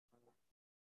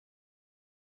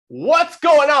What's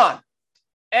going on,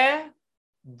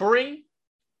 everybody?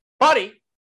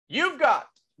 You've got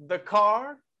the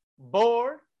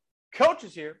Cardboard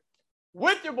Coaches here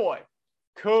with your boy,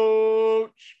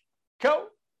 Coach Co.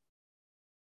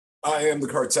 I am the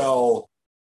cartel.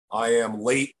 I am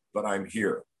late, but I'm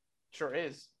here. Sure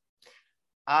is.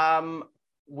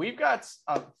 We've got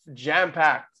a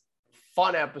jam-packed,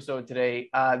 fun episode today.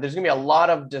 There's going to be a lot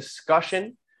of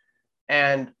discussion,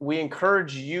 and we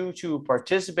encourage you to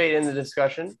participate in the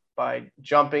discussion by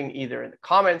jumping either in the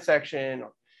comment section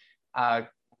or,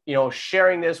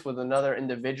 sharing this with another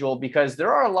individual, because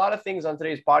there are a lot of things on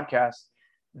today's podcast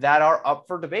that are up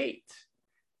for debate.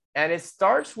 And it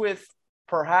starts with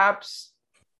perhaps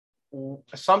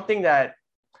something that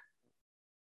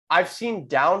I've seen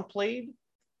downplayed,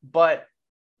 but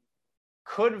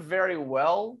could very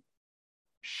well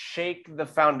shake the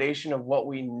foundation of what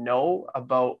we know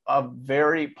about a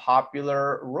very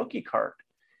popular rookie card.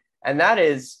 And that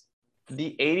is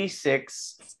the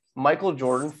 86 Michael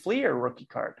Jordan Fleer rookie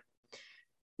card.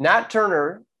 Nat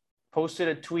Turner posted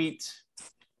a tweet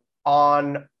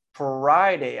on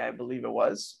Friday, I believe it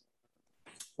was,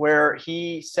 where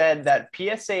he said that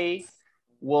PSA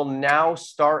will now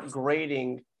start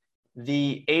grading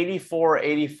the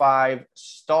 84-85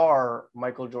 star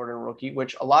Michael Jordan rookie,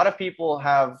 which a lot of people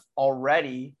have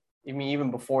already, even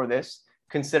before this,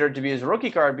 considered to be his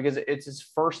rookie card because it's his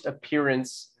first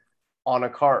appearance on a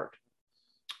card.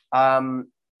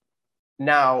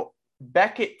 Now,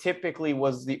 Beckett typically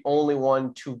was the only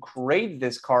one to grade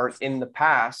this card in the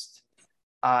past.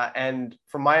 And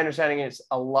from my understanding, has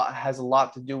a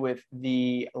lot to do with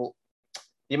the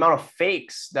amount of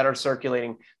fakes that are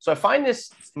circulating. So I find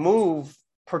this move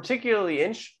particularly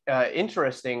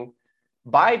interesting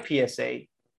by PSA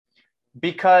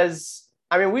because,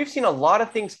 we've seen a lot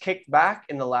of things kicked back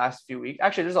in the last few weeks.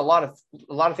 Actually, there's a lot of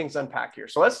things to unpack here.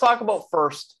 So let's talk about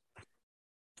first,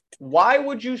 why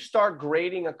would you start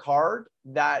grading a card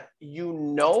that you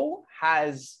know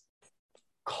has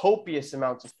copious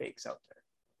amounts of fakes out there?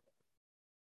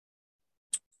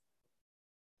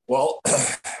 Well,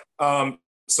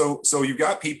 so you've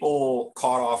got people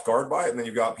caught off guard by it, and then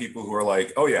you've got people who are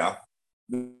like, oh yeah,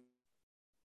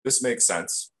 this makes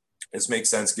sense. This makes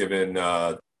sense given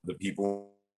the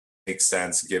people, makes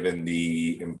sense given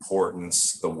the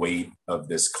importance, the weight of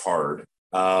this card.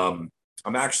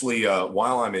 I'm actually,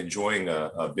 while I'm enjoying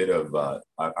a bit of,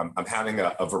 I'm having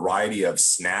a variety of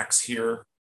snacks here,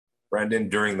 Brendan,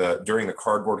 during the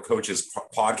Cardboard Coaches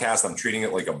podcast. I'm treating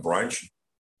it like a brunch.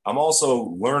 I'm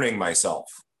also learning myself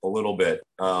a little bit.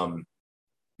 And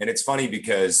it's funny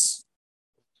because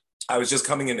I was just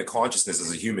coming into consciousness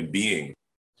as a human being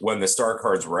when the star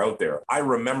cards were out there. I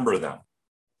remember them.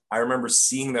 I remember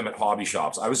seeing them at hobby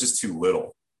shops. I was just too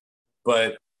little,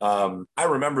 but I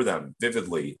remember them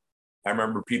vividly. I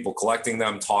remember people collecting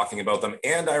them, talking about them,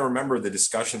 and I remember the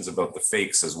discussions about the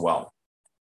fakes as well.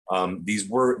 These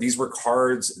were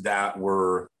cards that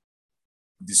were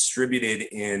distributed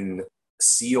in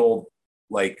sealed,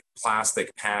 like,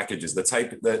 plastic packages. The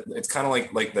type that it's kind of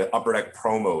like the Upper Deck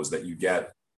promos that you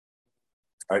get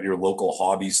at your local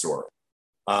hobby store.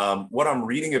 What I'm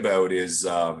reading about is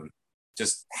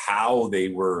just how they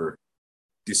were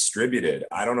distributed.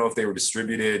 I don't know if they were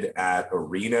distributed at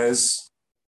arenas.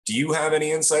 Do you have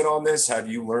any insight on this? Have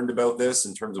you learned about this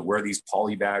in terms of where these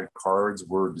polybag cards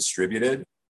were distributed?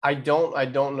 I don't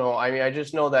know. I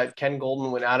just know that Ken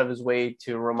Golden went out of his way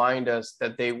to remind us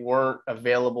that they weren't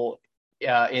available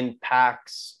in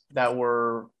packs that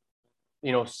were,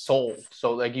 sold.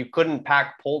 So like you couldn't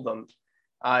pack pull them.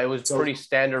 It was pretty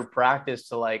standard practice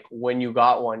to, like, when you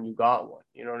got one, you got one.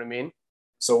 You know what I mean?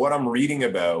 So what I'm reading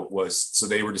about was,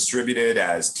 they were distributed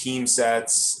as team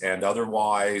sets and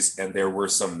otherwise, and there were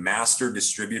some master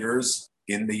distributors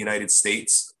in the United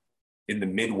States, in the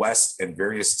Midwest and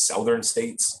various southern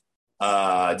states,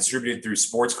 distributed through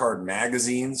sports card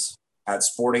magazines at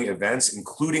sporting events,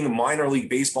 including minor league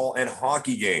baseball and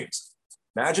hockey games.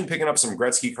 Imagine picking up some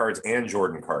Gretzky cards and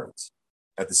Jordan cards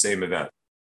at the same event.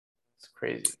 It's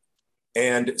crazy.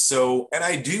 And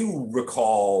I do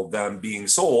recall them being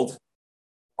sold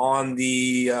on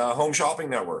the Home Shopping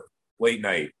Network late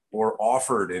night, or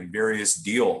offered in various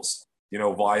deals,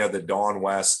 via the Don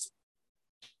West,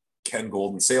 Ken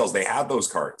Golden sales. They had those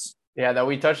cards. Yeah, that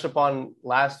we touched upon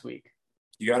last week.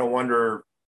 You got to wonder,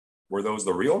 were those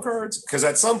the real cards? Because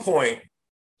at some point,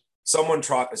 someone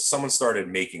started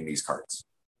making these cards.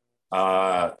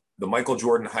 The Michael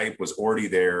Jordan hype was already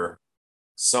there.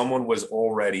 Someone was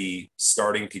already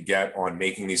starting to get on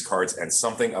making these cards, and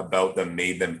something about them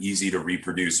made them easy to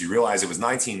reproduce. You realize it was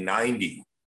 1990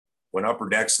 when Upper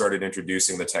Deck started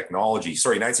introducing the technology.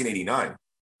 1989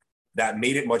 that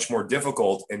made it much more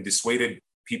difficult and dissuaded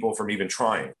people from even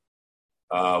trying.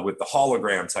 With the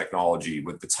hologram technology,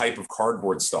 with the type of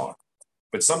cardboard stock.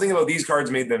 But something about these cards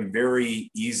made them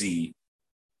very easy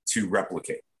to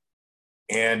replicate.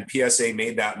 And PSA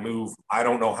made that move, I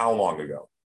don't know how long ago.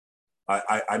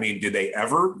 I mean, did they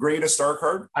ever grade a star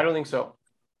card? I don't think so.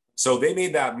 So they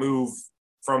made that move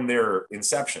from their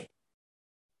inception.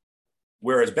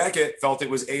 Whereas Beckett felt it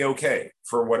was A-okay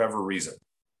for whatever reason.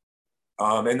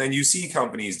 And then you see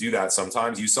companies do that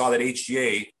sometimes. You saw that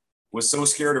HGA was so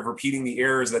scared of repeating the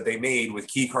errors that they made with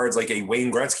key cards like a Wayne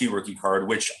Gretzky rookie card,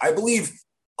 which I believe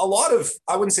a lot of,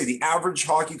 I wouldn't say the average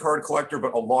hockey card collector,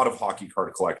 but a lot of hockey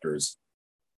card collectors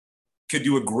could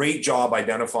do a great job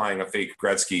identifying a fake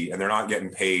Gretzky, and they're not getting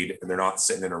paid and they're not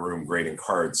sitting in a room grading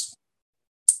cards.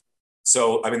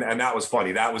 So, I mean, and that was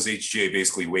funny. That was HGA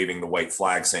basically waving the white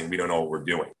flag saying, we don't know what we're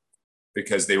doing,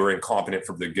 because they were incompetent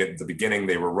from the beginning.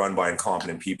 They were run by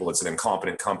incompetent people. It's an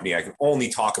incompetent company. I can only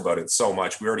talk about it so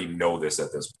much. We already know this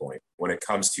at this point when it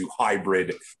comes to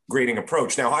hybrid grading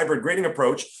approach. Now, hybrid grading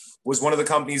approach was one of the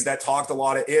companies that talked a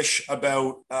lot of ish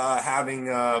about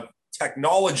having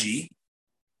technology,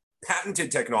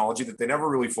 patented technology that they never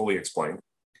really fully explained.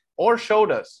 Or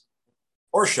showed us.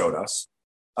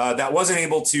 That wasn't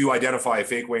able to identify a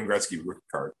fake Wayne Gretzky rookie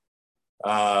card.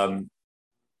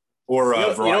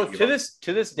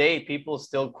 To this day, people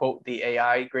still quote the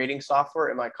AI grading software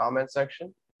in my comment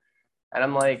section, and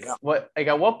I'm like, yeah. What? Like,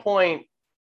 at what point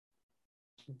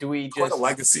do we just quite a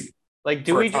legacy? Like,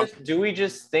 do we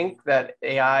just think that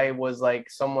AI was like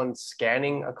someone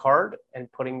scanning a card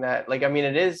and putting that? Like, I mean,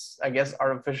 it is, I guess,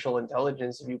 artificial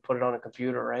intelligence if you put it on a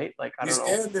computer, right? Like, I don't know.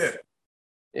 Scanned it.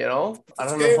 You know, I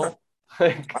don't know.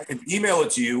 I can email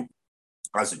it to you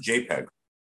as a JPEG.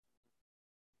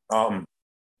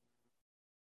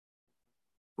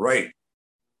 Right.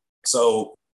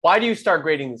 So why do you start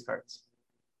grading these cards?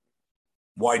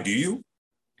 Why do you?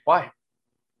 Why?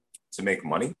 To make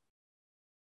money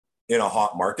in a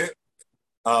hot market.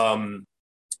 But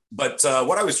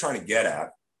what I was trying to get at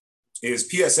is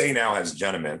PSA now has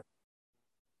Genamint.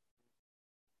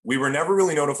 We were never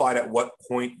really notified at what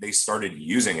point they started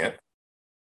using it.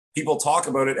 People talk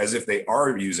about it as if they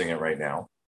are using it right now.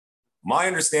 My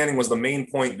understanding was the main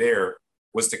point there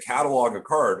was to catalog a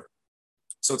card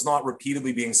so it's not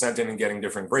repeatedly being sent in and getting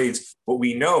different grades. But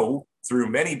we know through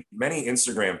many, many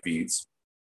Instagram feeds,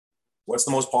 what's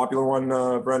the most popular one,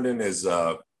 Brendan, is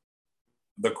the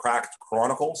Cracked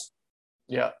Chronicles.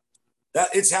 Yeah. That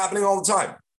it's happening all the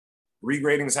time.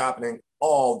 Regrading is happening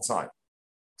all the time.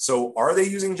 So are they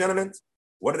using Genamint?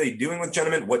 What are they doing with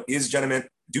Genamint? What is Genamint?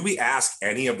 Do we ask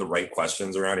any of the right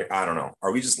questions around here? I don't know.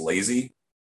 Are we just lazy?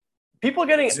 People are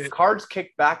getting cards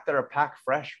kicked back that are packed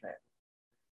fresh, man.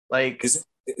 Like, is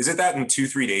it that in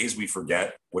 2-3 days we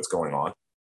forget what's going on?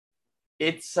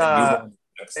 It's I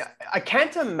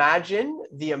can't imagine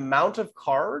the amount of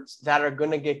cards that are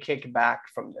going to get kicked back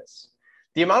from this.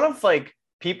 The amount of like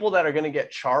people that are going to get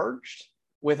charged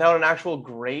without an actual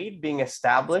grade being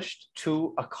established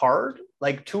to a card,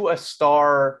 like to a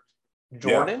star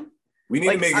Jordan. Yeah. We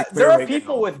need to make it clear. There are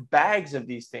people with bags of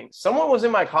these things. Someone was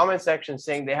in my comment section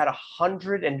saying they had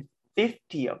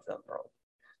 150 of them, bro.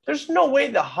 There's no way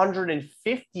the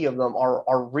 150 of them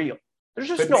are real. There's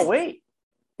just no way.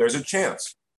 There's a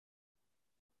chance.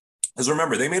 Because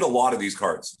remember, they made a lot of these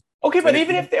cards. Okay, but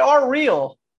even if they are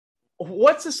real,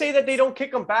 what's to say that they don't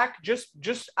kick them back just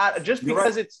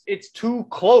because it's too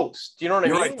close? Do you know what I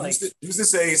mean? Right. Like, who's to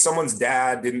say someone's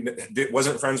dad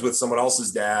wasn't friends with someone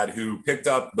else's dad who picked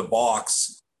up the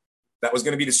box that was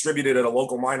going to be distributed at a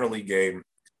local minor league game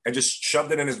and just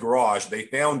shoved it in his garage? They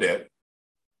found it.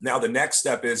 Now the next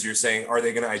step is you're saying, are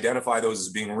they going to identify those as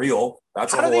being real?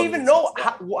 That's how do they even know?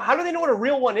 How do they know what a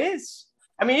real one is?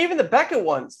 I mean, even the Beckett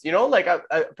ones, you know, like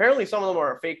apparently some of them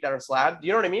are fake that are slabbed.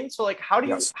 You know what I mean? So like,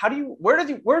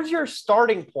 where's your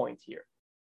starting point here?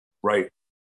 Right.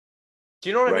 Do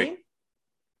you know what I mean?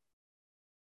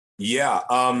 Yeah.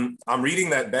 I'm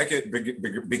reading that Beckett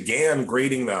began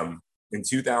grading them in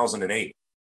 2008,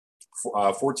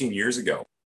 14 years ago.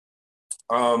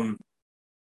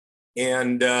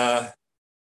 And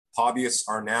hobbyists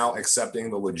are now accepting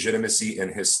the legitimacy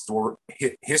and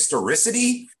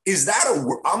historicity. Is that a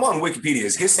word? I'm on Wikipedia.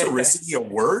 Is historicity a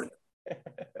word?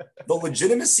 The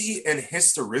legitimacy and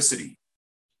historicity.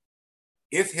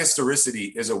 If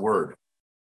historicity is a word,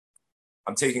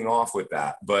 I'm taking off with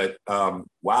that. But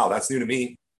wow, that's new to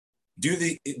me.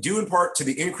 Due in part to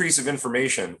the increase of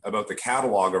information about the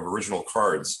catalog of original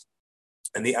cards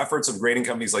and the efforts of grading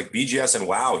companies like BGS and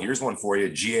WOW, here's one for you,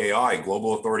 GAI,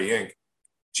 Global Authority Inc.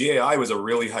 GAI was a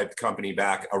really hyped company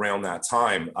back around that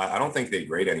time. I don't think they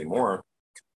grade anymore.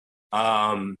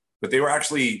 But they were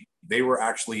actually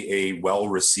a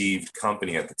well-received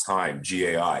company at the time,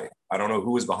 GAI. I don't know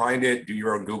who was behind it. Do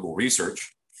your own Google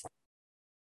research.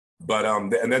 But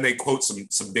and then they quote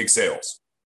some big sales.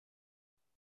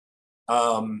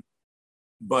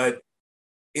 But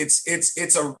it's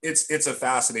a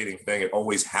fascinating thing. It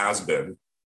always has been.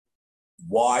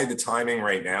 Why the timing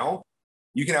right now?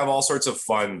 You can have all sorts of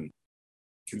fun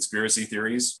conspiracy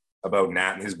theories about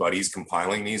Nat and his buddies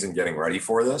compiling these and getting ready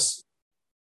for this.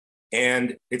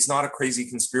 And it's not a crazy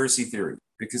conspiracy theory,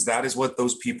 because that is what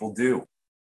those people do.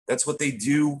 That's what they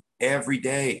do every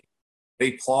day.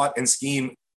 They plot and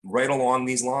scheme right along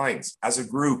these lines as a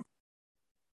group.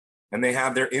 And they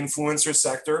have their influencer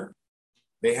sector.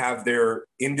 They have their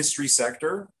industry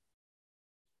sector.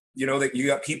 You know, that you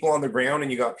got people on the ground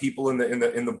and you got people in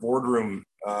the boardroom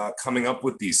coming up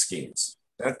with these schemes.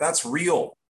 That's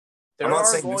real. I'm not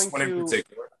saying this one in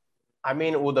particular. I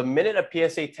mean, well, the minute a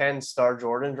PSA 10 Star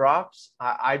Jordan drops,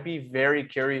 I'd be very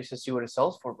curious to see what it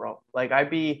sells for, bro. Like,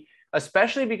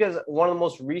 especially because one of the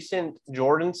most recent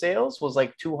Jordan sales was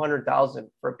like 200,000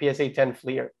 for a PSA 10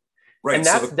 Fleer. Right. And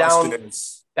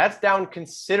that's down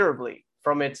considerably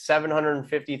from its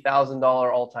 $750,000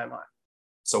 all-time high.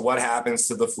 So what happens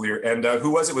to the Fleer? And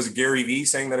who was it? Was it Gary Vee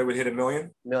saying that it would hit $1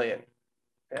 million? Million.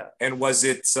 Yeah. And was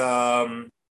it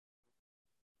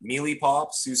Mealy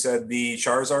Pops who said the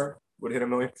Charizard would hit $1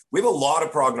 million? We have a lot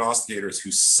of prognosticators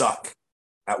who suck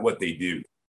at what they do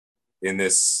in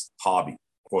this hobby,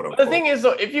 quote unquote. The thing is,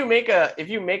 though, if you make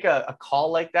a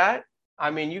call like that, I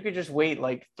mean, you could just wait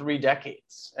like 3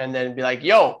 decades and then be like,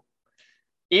 yo,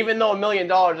 even though $1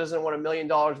 million isn't what $1 million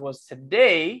was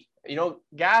today, you know,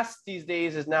 gas these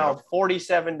days is now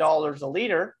 $47 a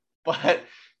liter, but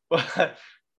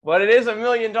it is $1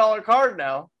 million card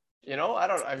now. You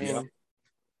know,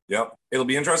 Yep. It'll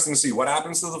be interesting to see what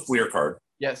happens to the Fleer card.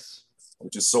 Yes.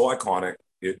 Which is so iconic.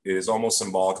 It is almost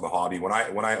symbolic of the hobby. When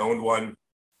I owned one,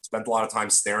 spent a lot of time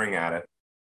staring at it.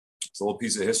 It's a little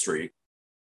piece of history.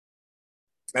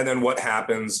 And then what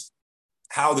happens,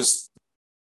 how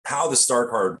the star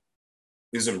card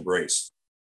is embraced.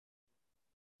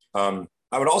 I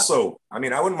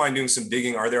wouldn't mind doing some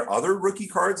digging. Are there other rookie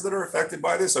cards that are affected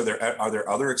by this? Are there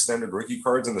other extended rookie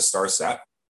cards in the star set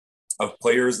of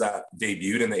players that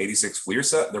debuted in the 86 Fleer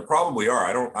set? There probably are.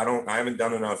 I haven't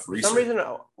done enough research. For some reason,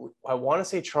 I want to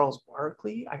say Charles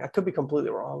Barkley. I could be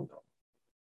completely wrong,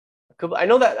 though. I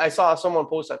know that I saw someone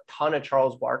post a ton of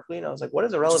Charles Barkley, and I was like, what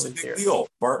is the relevance here? Deal.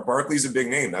 Barkley's a big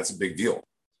name. That's a big deal.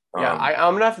 Yeah,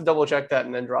 I'm going to have to double check that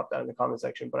and then drop that in the comment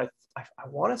section. But I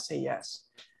want to say yes.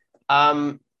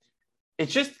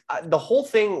 It's just the whole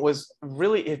thing was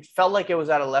really, it felt like it was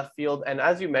out of left field. And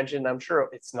as you mentioned, I'm sure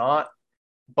it's not.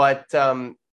 But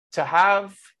to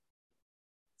have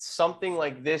something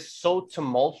like this so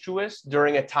tumultuous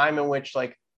during a time in which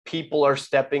like people are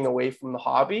stepping away from the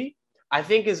hobby, I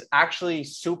think is actually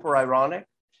super ironic,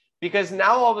 because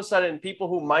now all of a sudden people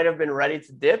who might have been ready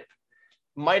to dip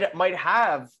might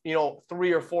have, you know,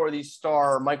 3 or 4 of these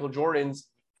star Michael Jordans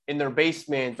in their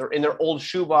basement or in their old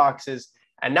shoe boxes.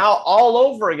 And now all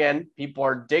over again, people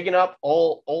are digging up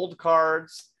old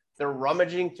cards. They're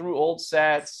rummaging through old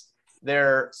sets.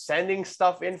 They're sending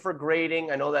stuff in for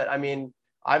grading. I know that, I mean,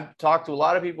 I've talked to a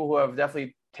lot of people who have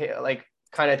definitely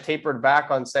kind of tapered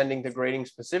back on sending the grading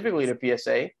specifically to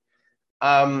PSA.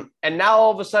 And now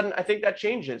all of a sudden, I think that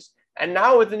changes. And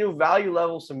now with the new value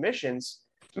level submissions,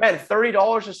 man,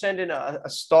 $30 to send in a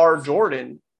star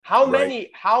Jordan. How many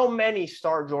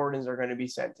star Jordans are going to be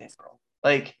sent in, bro?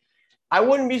 Like, I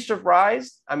wouldn't be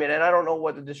surprised. I mean, and I don't know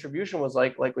what the distribution was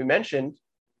like we mentioned,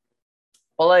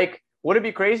 but like, would it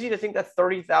be crazy to think that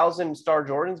 30,000 star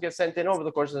Jordans get sent in over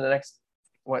the course of the next,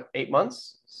 8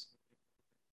 months?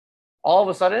 All of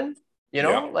a sudden, you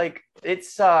know, like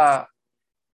it's, and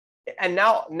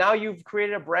now you've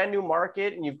created a brand new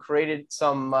market, and you've created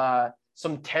some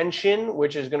tension,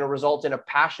 which is going to result in a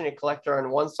passionate collector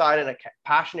on one side and a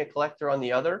passionate collector on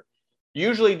the other,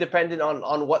 usually dependent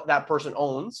on what that person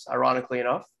owns, ironically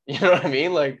enough. You know what I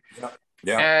mean? Like,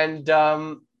 yeah.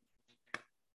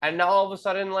 And now all of a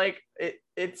sudden, like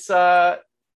it's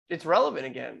relevant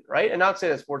again, right? And not to say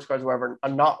that sports cards, whatever, are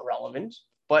not relevant,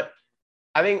 but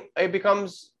I think it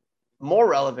becomes more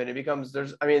relevant. It becomes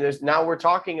there's now we're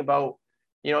talking about,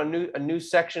 you know, a new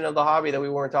section of the hobby that we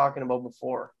weren't talking about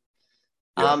before.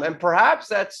 Yeah. And perhaps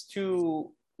that's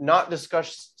to not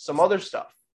discuss some other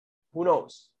stuff. Who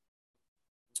knows?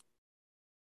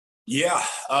 Yeah.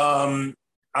 I'm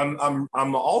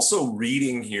also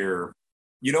reading here,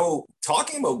 you know,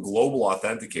 talking about Global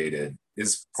Authenticated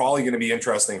is probably going to be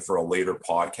interesting for a later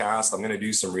podcast. I'm going to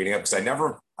do some reading up because I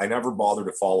never bothered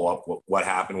to follow up what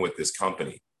happened with this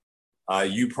company.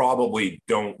 You probably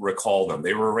don't recall them.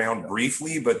 They were around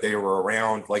briefly, but they were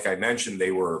around, like I mentioned,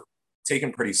 they were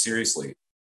taken pretty seriously.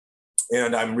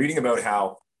 And I'm reading about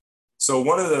how, so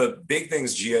one of the big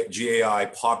things GAI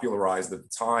popularized at the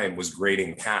time was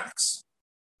grading packs.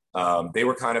 They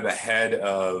were kind of ahead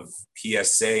of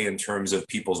PSA in terms of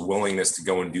people's willingness to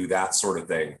go and do that sort of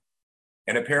thing.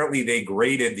 And apparently they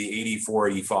graded the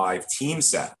 84-85 team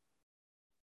set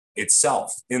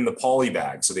itself in the poly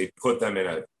bag. So they put them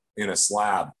in a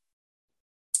slab.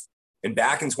 And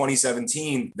back in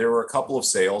 2017, there were a couple of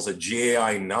sales at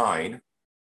GAI 9,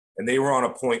 and they were on a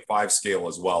 0.5 scale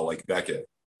as well, like Beckett.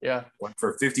 Yeah. Went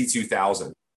for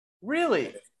 52,000.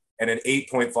 Really? And an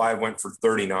 8.5 went for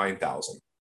 39,000.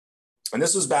 And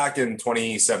this was back in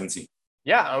 2017.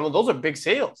 Yeah, I mean, those are big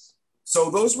sales.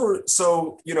 So those were,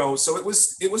 so it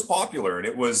was popular, and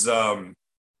it was in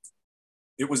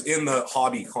the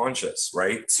hobby conscious,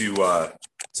 right? To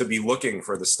be looking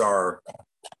for the star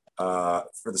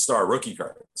rookie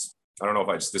cards. I don't know if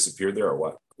I just disappeared there or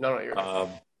what. No, you're right.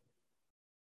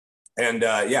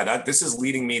 This is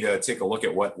leading me to take a look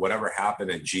at whatever happened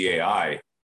at GAI.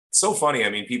 It's so funny. I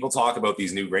mean, people talk about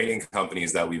these new grading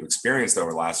companies that we've experienced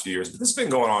over the last few years, but this has been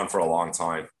going on for a long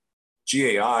time.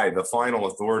 GAI, the final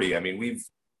authority. I mean,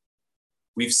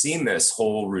 we've seen this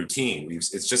whole routine.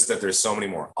 It's just that there's so many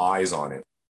more eyes on it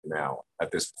now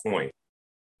at this point.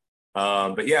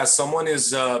 But yeah, someone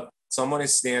is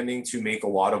standing to make a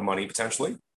lot of money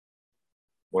potentially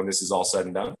when this is all said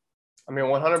and done. I mean,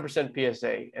 100%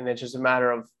 PSA, and it's just a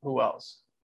matter of who else.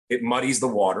 It muddies the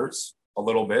waters a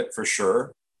little bit for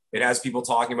sure. It has people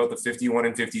talking about the 51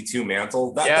 and 52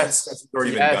 mantle. That's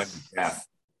already been done to death.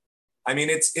 I mean,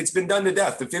 it's been done to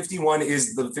death. The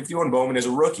 51 Bowman is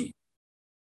a rookie,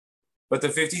 but the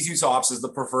 52 Topps is the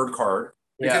preferred card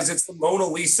because it's the Mona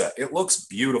Lisa. It looks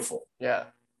beautiful. Yeah.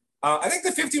 I think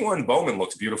the 51 Bowman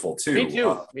looks beautiful too.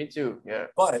 Me too. Yeah.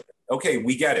 But okay,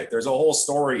 we get it. There's a whole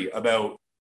story about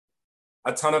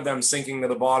a ton of them sinking to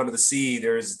the bottom of the sea.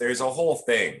 There's a whole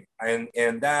thing.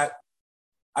 And that,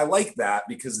 I like that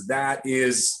because that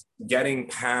is getting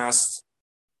past,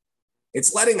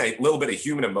 it's letting a little bit of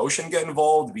human emotion get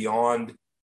involved beyond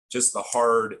just the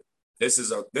hard, this is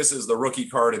the rookie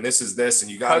card and this is this,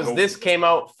 and you got to go. This came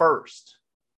out first.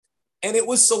 And it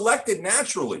was selected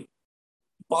naturally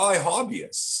by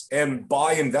hobbyists and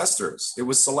by investors. It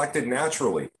was selected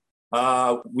naturally.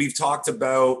 We've talked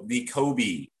about the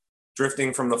Kobe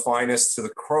drifting from the finest to the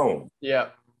chrome. Yeah.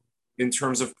 In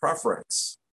terms of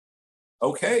preference.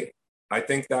 Okay. I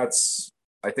think that's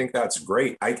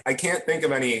great. I can't think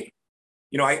of any,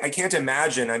 I can't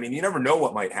imagine. I mean, you never know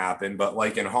what might happen, but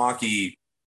like in hockey,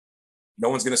 no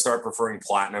one's going to start preferring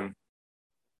platinum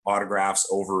autographs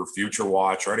over Future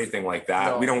Watch or anything like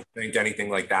that. No. We don't think anything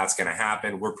like that's going to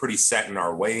happen. We're pretty set in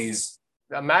our ways.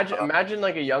 Imagine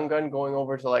like a young gun going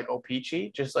over to like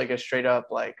O-Pee-Chee, just like a straight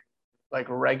up like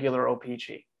regular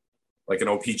O-Pee-Chee. Like an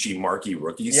O-Pee-Chee marquee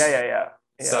rookies. Yeah.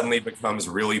 Suddenly becomes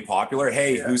really popular.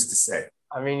 Hey, who's to say?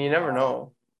 I mean, you never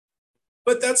know.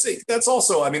 But that's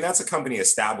also, I mean, that's a company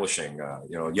establishing,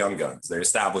 Young Guns. They're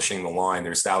establishing the line.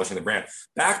 They're establishing the brand.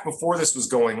 Back before this was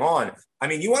going on, I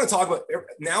mean, you want to talk about,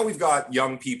 now we've got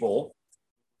young people,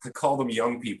 I call them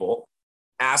young people,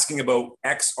 asking about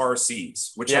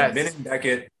XRCs, which have been in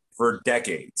Beckett for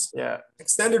decades. Yeah.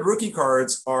 Extended rookie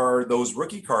cards are those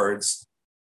rookie cards.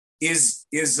 Is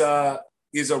a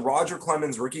Roger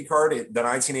Clemens rookie card the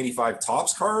 1985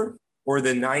 Topps card or the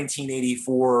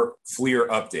 1984 Fleer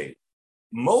update?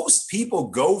 Most people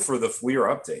go for the Fleer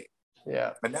update.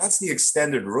 Yeah. And that's the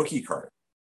extended rookie card.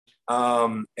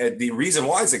 And the reason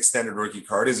why it's extended rookie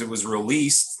card is it was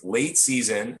released late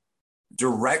season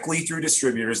directly through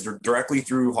distributors, directly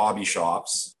through hobby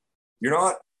shops. You're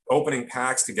not opening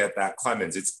packs to get that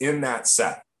Clemens. It's in that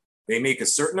set. They make a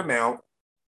certain amount.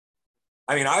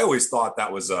 I mean, I always thought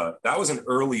that was an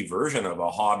early version of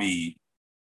a hobby.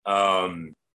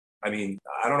 I mean,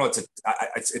 I don't know.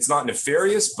 It's not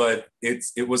nefarious, but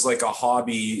it was like a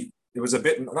hobby. It was a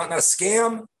bit not a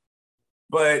scam,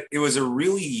 but it was a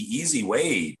really easy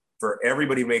way for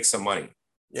everybody to make some money.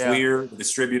 Yeah. Clear, the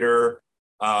distributor,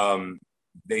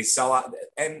 they sell out,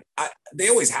 and they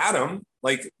always had them.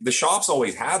 Like the shops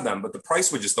always had them, but the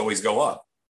price would just always go up.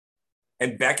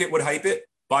 And Beckett would hype it.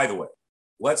 By the way,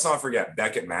 let's not forget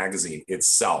Beckett Magazine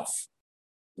itself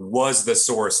was the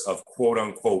source of quote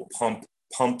unquote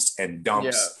pumps and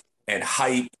dumps and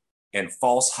hype and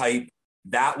false hype.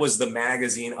 That was the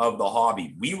magazine of the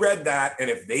hobby. We read that, and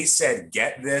if they said,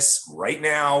 get this right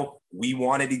now, we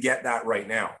wanted to get that right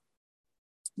now.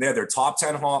 They had their top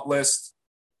 10 hot list,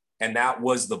 and that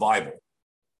was the Bible.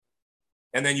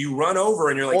 And then you run over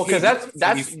and you're like, well, because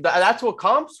hey, that's what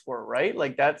comps were, right?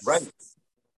 Like that's right.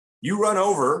 You run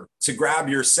over to grab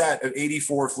your set of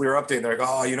 84 Fleer Update. And they're like,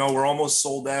 oh, we're almost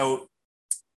sold out.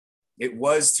 It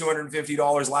was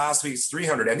 $250 last week. It's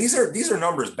 $300. And these are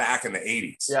numbers back in the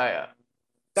 80s. Yeah.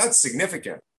 That's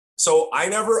significant. So I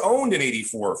never owned an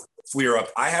 84 Fleer Up.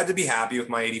 I had to be happy with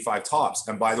my 85 Tops.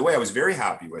 And by the way, I was very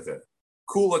happy with it.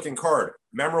 Cool looking card,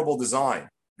 memorable design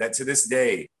that to this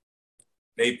day,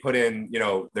 they put in,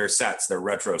 their sets, their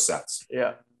retro sets.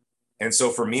 Yeah. And so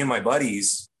for me and my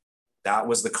buddies, that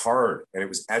was the card, and it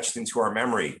was etched into our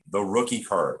memory, the rookie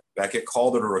card. Beckett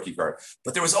called it a rookie card.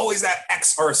 But there was always that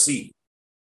XRC,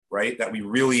 right, that we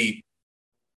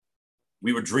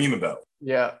would dream about.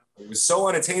 Yeah. It was so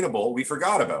unattainable, we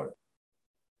forgot about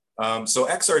it. So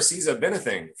XRCs have been a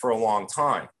thing for a long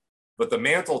time. But the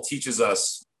mantle teaches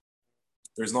us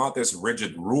there's not this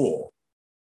rigid rule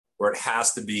where it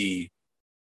has to be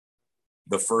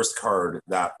the first card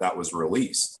that was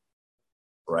released,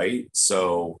 right?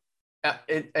 So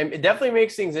it definitely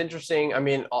makes things interesting. I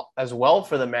mean, as well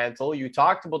for the mantle, you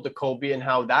talked about the Kobe and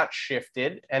how that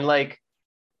shifted, and like,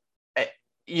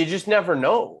 you just never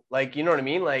know. Like, you know what I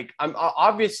mean? Like,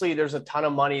 obviously there's a ton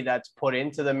of money that's put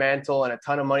into the mantle and a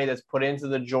ton of money that's put into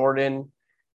the Jordan.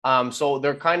 So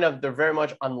they're very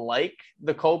much unlike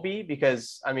the Kobe,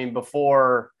 because I mean,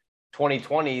 before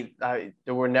 2020,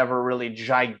 there were never really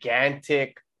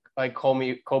gigantic like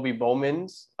Kobe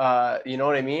Bowmans. You know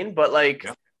what I mean? But like,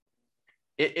 yeah.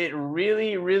 It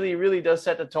really, really, really does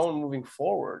set the tone moving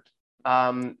forward.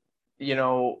 At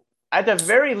the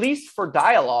very least for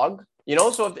dialogue,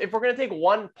 so if we're going to take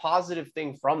one positive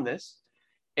thing from this,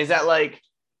 is that like,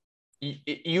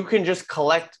 you can just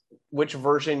collect which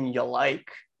version you like,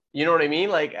 you know what I mean?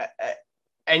 Like,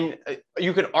 and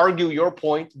you could argue your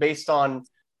point based on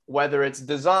whether it's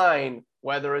design,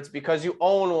 whether it's because you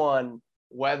own one,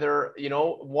 whether,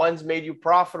 one's made you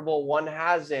profitable, one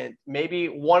hasn't. Maybe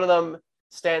one of them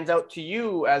stands out to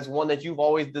you as one that you've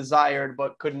always desired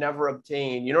but could never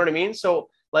obtain. You know what I mean? So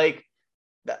like,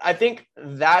 I think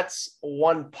that's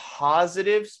one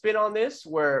positive spin on this,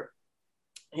 where,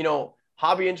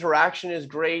 hobby interaction is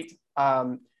great.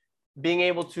 Being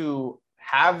able to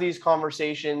have these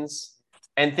conversations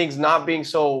and things not being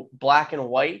so black and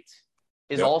white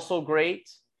is also great.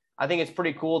 I think it's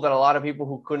pretty cool that a lot of people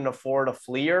who couldn't afford a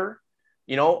Fleer,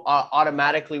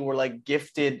 automatically were like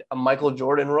gifted a Michael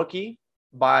Jordan rookie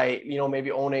by, maybe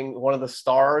owning one of the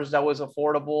stars that was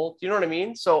affordable. Do you know what I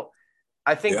mean? So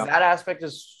I think that aspect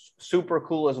is super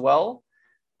cool as well.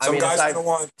 Some guys are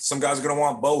going to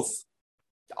want both.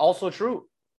 Also true.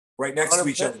 Right next 100%. To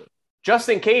each other. Just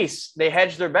in case they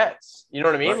hedge their bets. You know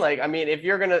what I mean? Right. Like, I mean, if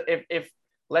you're going to, if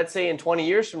let's say in 20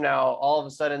 years from now, all of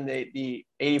a sudden the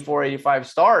 84, 85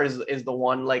 star is the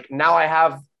one, like now I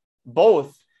have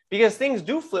both, because things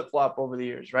do flip flop over the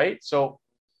years. Right. So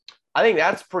I think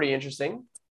that's pretty interesting.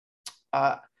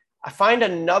 I find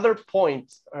another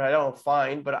point, or I don't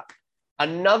find, but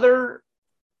another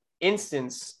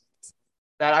instance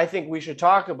that I think we should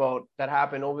talk about that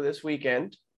happened over this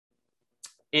weekend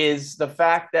is the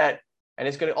fact that, and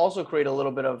it's going to also create a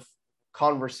little bit of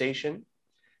conversation,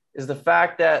 is the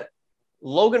fact that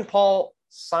Logan Paul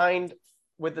signed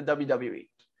with the WWE.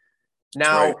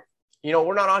 Now, right.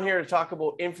 We're not on here to talk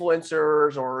about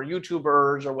influencers or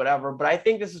YouTubers or whatever, but I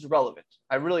think this is relevant.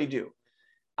 I really do.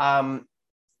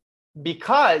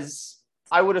 Because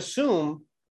I would assume,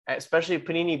 especially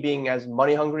Panini being as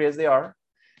money hungry as they are,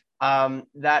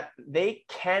 that they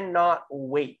cannot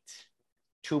wait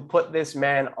to put this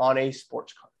man on a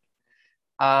sports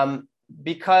card.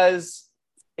 Because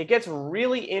it gets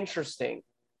really interesting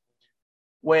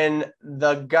when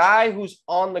the guy who's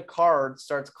on the card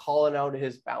starts calling out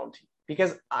his bounty,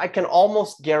 because I can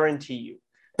almost guarantee you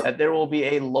that there will be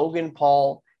a Logan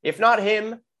Paul, if not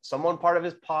him, someone part of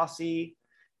his posse.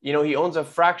 He owns a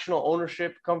fractional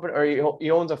ownership company, or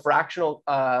he owns a fractional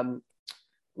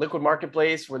liquid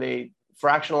marketplace where they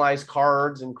fractionalize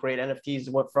cards and create NFTs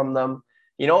from them.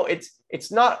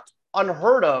 It's not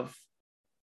unheard of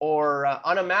or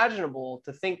unimaginable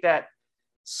to think that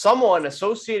someone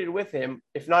associated with him,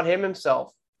 if not him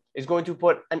himself, is going to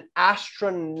put an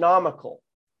astronomical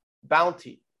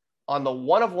bounty on the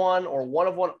one-of-one or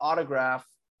one-of-one autograph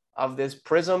of this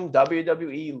Prism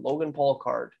WWE Logan Paul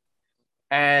card.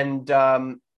 And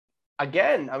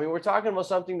again, I mean, we're talking about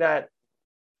something that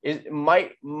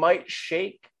might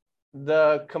shake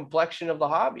the complexion of the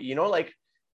hobby,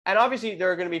 and obviously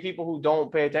there are going to be people who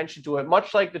don't pay attention to it,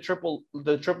 much like the triple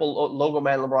logo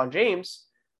man LeBron James,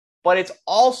 but it's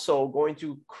also going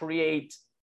to create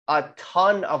a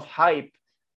ton of hype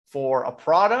for a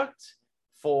product,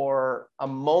 for a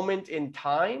moment in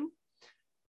time.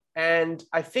 And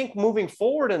I think moving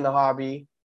forward in the hobby,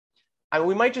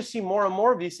 we might just see more and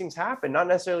more of these things happen, not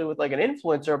necessarily with like an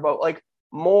influencer, but like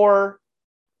more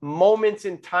moments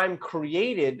in time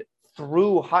created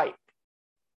through hype.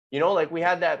 You know, like we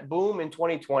had that boom in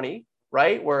 2020,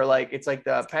 right? Where like it's like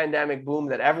the pandemic boom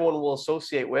that everyone will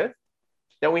associate with.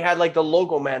 Then we had like the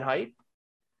logo man hype.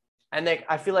 And like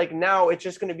I feel like now it's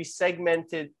just going to be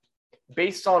segmented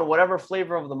based on whatever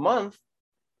flavor of the month,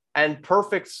 and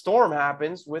perfect storm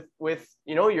happens with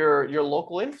you know your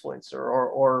local influencer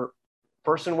or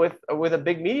person with a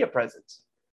big media presence.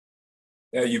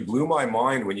 Yeah, you blew my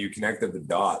mind when you connected the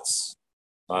dots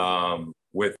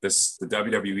with the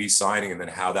WWE signing and then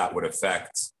how that would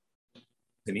affect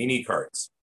Panini cards.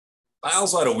 I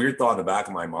also had a weird thought in the back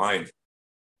of my mind,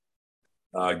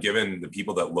 given the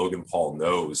people that Logan Paul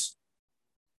knows.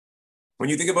 When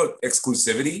you think about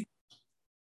exclusivity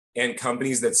and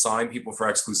companies that sign people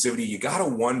for exclusivity, you got to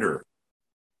wonder,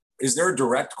 is there a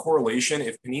direct correlation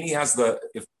if Panini has the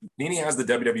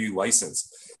WWE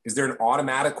license? Is there an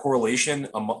automatic correlation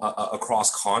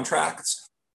across contracts,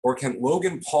 or can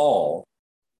Logan Paul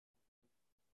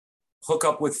hook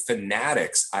up with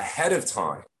Fanatics ahead of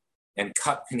time and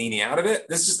cut Panini out of it?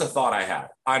 This is just a thought I had.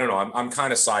 I don't know. I'm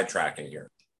kind of sidetracking here.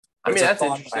 I mean, that's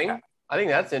interesting. I think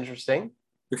that's interesting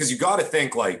because you got to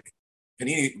think like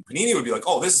Panini would be like,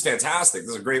 oh, this is fantastic.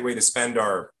 This is a great way to spend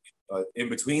our in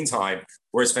between time.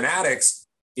 Whereas Fanatics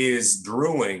is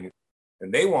drooling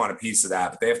and they want a piece of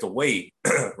that, but they have to wait,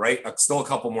 right? Still a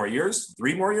couple more years,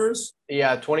 3 more years.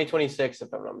 Yeah, 2026,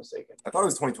 if I'm not mistaken. I thought it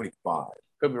was 2025.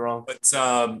 Could be wrong.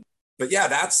 But yeah,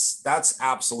 that's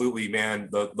absolutely, man.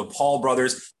 The Paul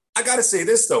brothers. I got to say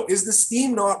this though, is the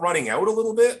steam not running out a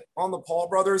little bit on the Paul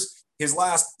brothers?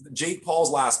 Jake Paul's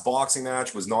last boxing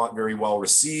match was not very well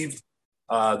received.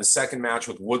 The second match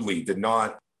with Woodley did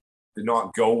not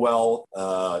go well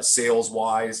sales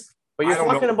wise. But you're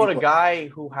talking about a guy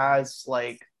who has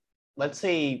like, let's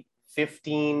say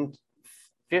between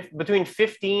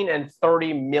 15 and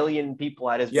 30 million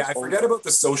people at his disposal. I forget about the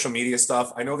social media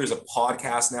stuff. I know there's a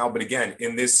podcast now, but again,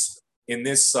 in this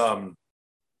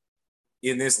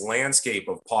landscape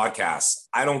of podcasts,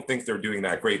 I don't think they're doing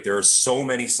that great. There are so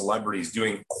many celebrities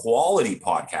doing quality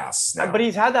podcasts now. But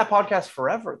he's had that podcast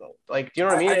forever, though. Like, do you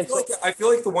know what I mean? I feel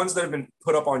like the ones that have been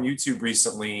put up on YouTube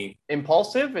recently.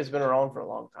 Impulsive has been around for a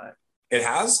long time. It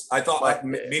has? I thought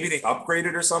maybe they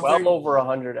upgraded or something. Well over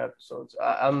 100 episodes.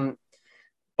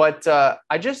 But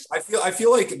I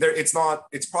feel like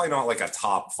it's probably not like a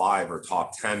top 5 or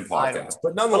top 10 podcast,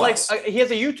 but nonetheless. But like he has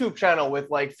a YouTube channel with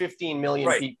like 15 million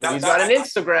people. He's got an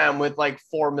Instagram with like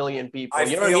 4 million people.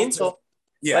 You know what I mean? So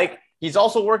yeah, like he's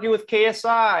also working with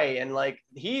KSI and like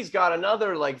he's got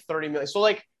another like 30 million. So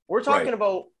like we're talking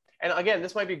about, and again,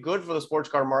 this might be good for the sports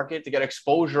card market to get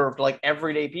exposure to like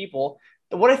everyday people.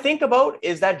 What I think about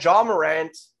is that Ja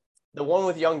Morant, the one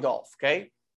with Young Dolph.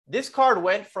 Okay, this card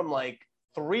went from like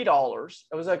 $3.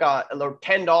 It was like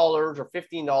 $10 or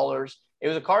 $15. It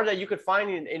was a card that you could find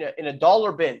in a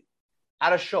dollar bin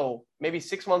at a show maybe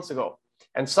 6 months ago.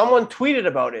 And someone tweeted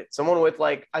about it. Someone with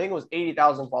like, I think it was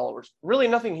 80,000 followers. Really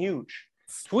nothing huge.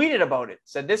 Tweeted about it.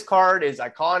 Said this card is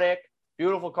iconic,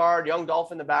 beautiful card, Young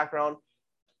Dolph in the background.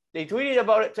 They tweeted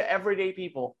about it to everyday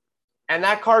people. And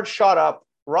that card shot up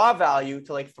raw value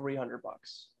to like $300.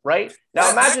 Right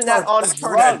now, imagine that on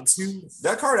drugs.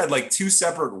 That card had like 2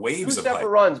 separate waves of hype.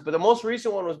 Runs, but the most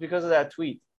recent one was because of that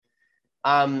tweet.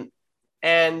 And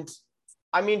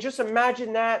I mean, just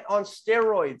imagine that on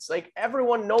steroids. Like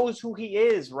everyone knows who he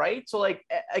is, right? So like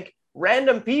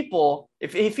random people,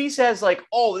 if he says like,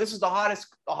 "Oh, this is the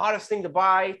hottest thing to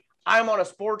buy," I'm on a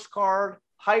sports card,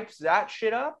 hypes that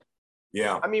shit up.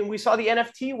 Yeah, I mean, we saw the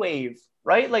NFT wave,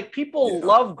 right? Like people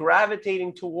love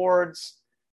gravitating towards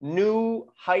new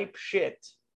hype shit,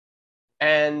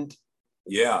 and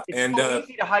it's so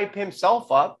easy to hype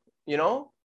himself up, you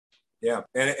know.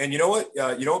 And you know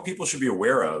what people should be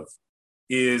aware of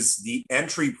is the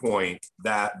entry point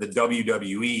that the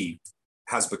WWE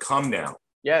has become now.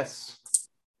 Yes.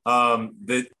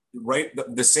 The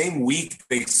same week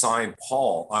they signed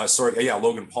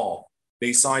Logan Paul,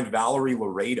 they signed Valerie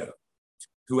Loredo,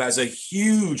 who has a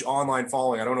huge online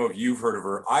following. I don't know if you've heard of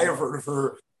her. I have heard of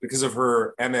her because of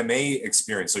her MMA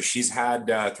experience. So she's had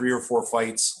 3 or 4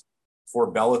 fights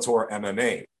for Bellator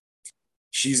MMA.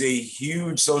 She's a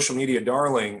huge social media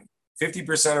darling.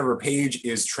 50% of her page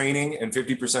is training and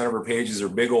 50% of her page is her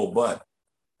big old butt,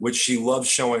 which she loves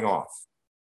showing off.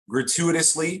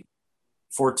 Gratuitously,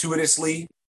 fortuitously,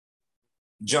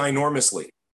 ginormously.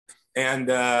 And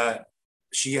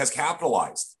she has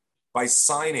capitalized by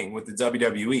signing with the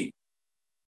WWE.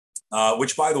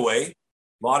 which, by the way,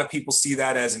 a lot of people see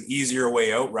that as an easier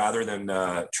way out rather than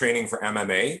training for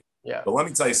MMA. Yeah. But let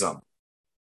me tell you something.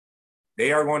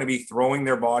 They are going to be throwing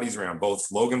their bodies around,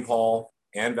 both Logan Paul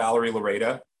and Valerie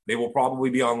Loureda. They will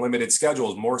probably be on limited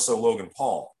schedules, more so Logan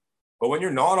Paul. But when you're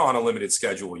not on a limited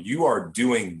schedule, you are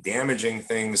doing damaging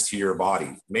things to your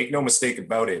body. Make no mistake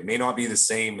about it. It may not be the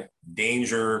same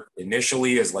danger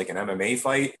initially as like an MMA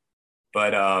fight,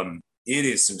 but it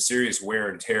is some serious wear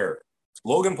and tear.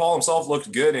 Logan Paul himself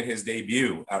looked good in his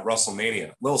debut at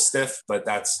WrestleMania. A little stiff, but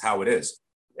that's how it is.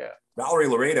 Yeah. Valerie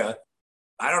Loureda,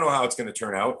 I don't know how it's going to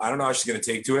turn out. I don't know how she's going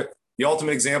to take to it. The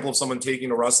ultimate example of someone taking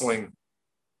to wrestling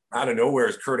out of nowhere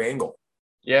is Kurt Angle.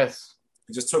 Yes.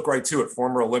 He just took right to it,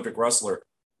 former Olympic wrestler.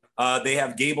 They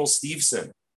have Gable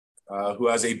Steveson, who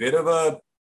has a bit of a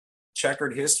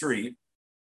checkered history,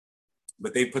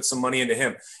 but they put some money into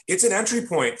him. It's an entry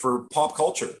point for pop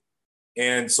culture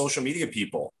and social media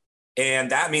people. And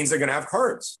that means they're going to have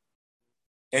cards.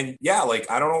 And yeah, like,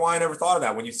 I don't know why I never thought of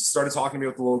that. When you started talking to me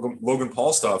with the Logan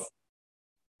Paul stuff,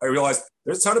 I realized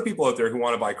there's a ton of people out there who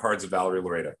want to buy cards of Valerie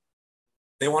Loureda.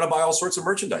 They want to buy all sorts of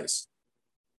merchandise.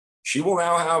 She will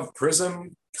now have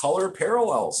Prism color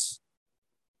parallels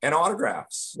and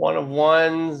autographs. One of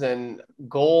ones and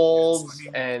golds.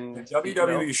 Yes, and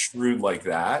WWE shrewd like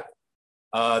that.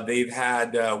 They've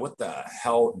had, what the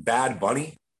hell, Bad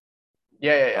Bunny.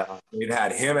 Yeah. They've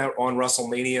had him out on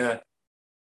WrestleMania.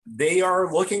 They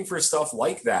are looking for stuff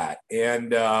like that.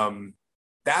 And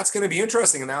that's going to be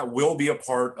interesting. And that will be a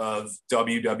part of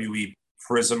WWE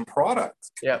Prism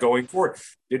product going forward.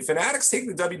 Did Fanatics take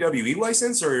the WWE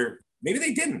license, or maybe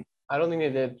they didn't? I don't think they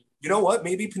did. You know what?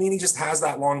 Maybe Panini just has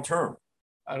that long term.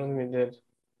 I don't think they did.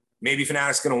 Maybe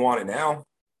Fanatics going to want it now.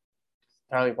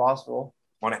 Entirely possible.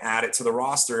 Want to add it to the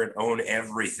roster and own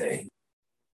everything.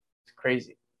 It's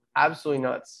crazy. Absolutely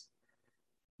nuts.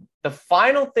 The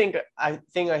final thing I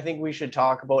think we should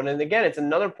talk about, and again, it's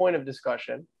another point of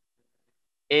discussion,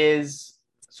 is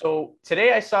so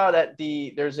today I saw that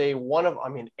there's the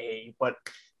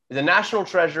National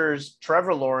Treasures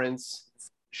Trevor Lawrence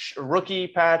rookie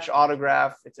patch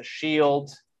autograph. It's a shield.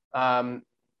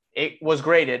 It was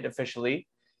graded officially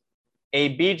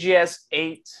a BGS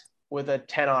 8 with a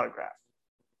 10 autograph.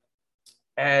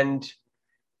 And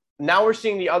now we're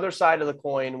seeing the other side of the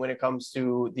coin when it comes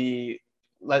to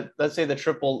let's say the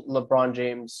triple LeBron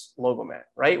James logo man,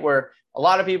 right? Where a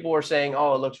lot of people were saying,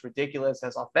 oh, it looks ridiculous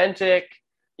as authentic,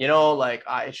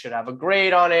 it should have a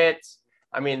grade on it.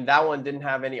 I mean, that one didn't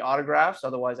have any autographs.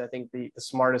 Otherwise, I think the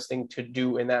smartest thing to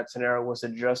do in that scenario was to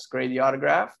just grade the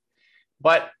autograph.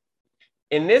 But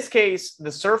in this case,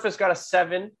 the Surface got a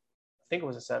 7. I think it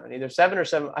was a 7, either 7 or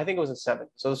 7. I think it was a 7.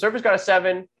 So the Surface got a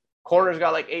 7. Corners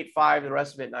got like 8.5. The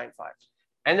rest of it 9.5.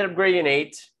 Ended up grading an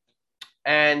 8.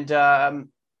 And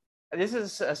this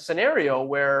is a scenario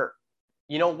where,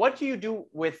 what do you do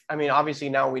with? I mean, obviously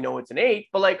now we know it's an 8,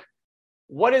 but like,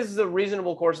 what is the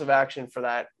reasonable course of action for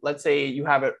that? Let's say you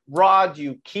have it raw. Do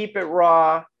you keep it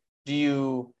raw? Do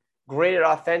you grade it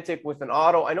authentic with an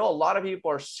auto? I know a lot of people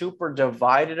are super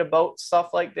divided about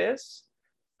stuff like this.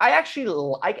 I actually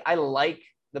like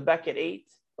the Beckett 8.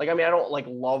 Like, I mean, I don't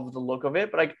love the look of it,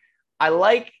 but I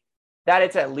like that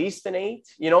it's at least an 8.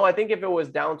 I think if it was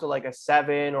down to like a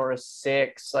 7 or a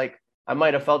 6, like I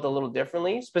might have felt a little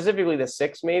differently, specifically the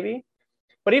 6 maybe.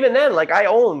 But even then, like I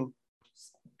own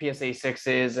PSA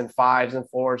 6s and 5s and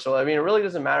 4s. So, I mean, it really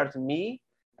doesn't matter to me,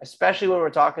 especially when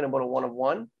we're talking about a 1 of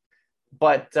 1.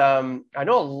 But I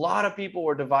know a lot of people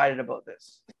were divided about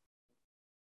this.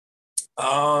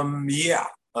 Yeah.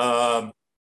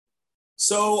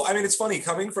 So, I mean, it's funny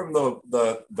coming from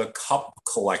the cup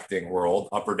collecting world,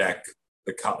 Upper Deck,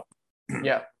 the cup.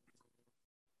 Yeah.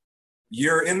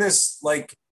 You're in this,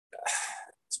 like,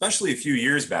 especially a few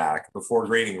years back before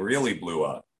grading really blew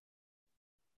up.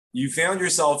 You found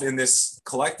yourself in this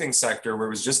collecting sector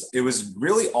where it was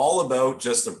really all about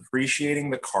just appreciating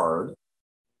the card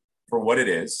for what it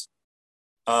is,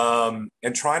 and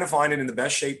trying to find it in the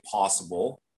best shape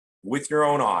possible with your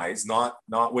own eyes, not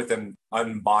with an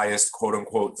unbiased, quote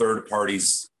unquote, third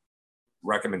party's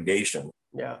recommendation.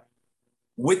 Yeah.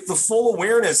 With the full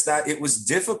awareness that it was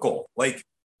difficult, like,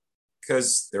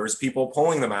 because there's people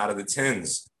pulling them out of the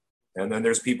tins, and then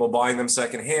there's people buying them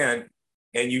secondhand.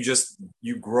 And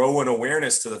you grow an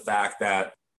awareness to the fact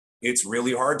that it's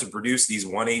really hard to produce these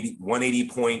 180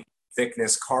 point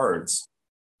thickness cards.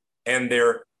 And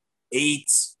they're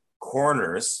 8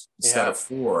 corners instead of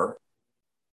 4.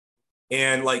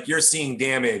 And like, you're seeing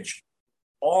damage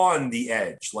on the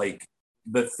edge, like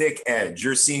the thick edge.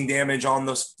 You're seeing damage on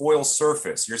the foil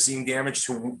surface. You're seeing damage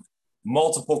to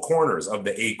multiple corners of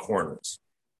the 8 corners.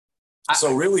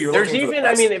 So really, you're There's looking for the even, I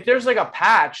best, mean, if there's like a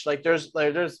patch, like there's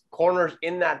corners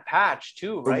in that patch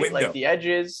too, the right? Like window, the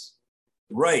edges.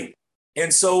 right?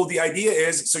 And so the idea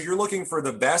is, so you're looking for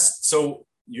the best. So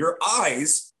your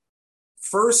eyes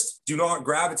first do not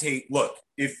gravitate. Look,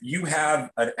 if you have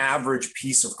an average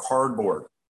piece of cardboard,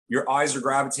 your eyes are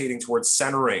gravitating towards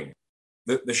centering,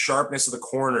 the sharpness of the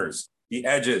corners, the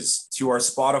edges. To our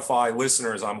Spotify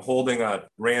listeners, I'm holding a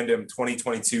random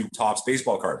 2022 Topps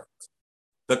baseball card.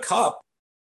 The cup,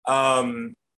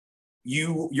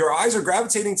 your eyes are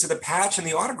gravitating to the patch and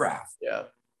the autograph Yeah.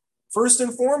 first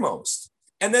and foremost,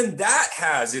 and then that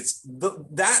has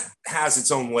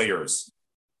its own layers.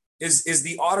 Is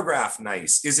the autograph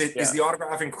nice? Is the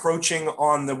autograph encroaching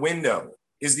on the window?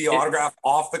 Is the autograph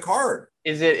off the card?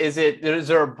 Is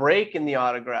there a break in the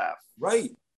autograph?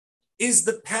 Right. Is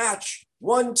the patch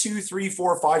 1, 2, 3,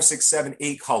 4, 5, 6, 7,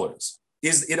 8 colors?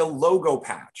 Is it a logo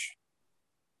patch?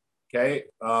 Okay.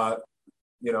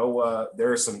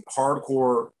 There are some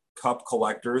hardcore cup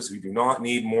collectors who do not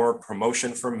need more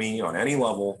promotion from me on any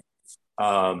level,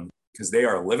 because they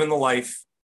are living the life.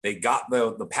 They got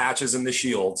the patches and the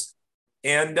shields,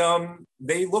 and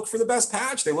they look for the best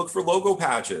patch. They look for logo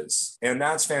patches, and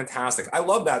that's fantastic. I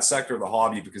love that sector of the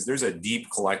hobby because there's a deep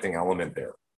collecting element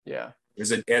there. Yeah.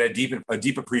 There's a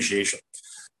deep appreciation.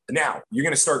 Now you're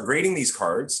going to start grading these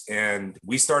cards, and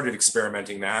we started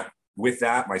experimenting with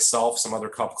that myself, some other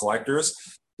cup collectors.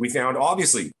 We found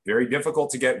obviously very difficult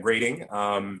to get grading,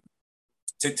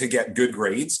 to get good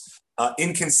grades.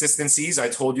 Inconsistencies. I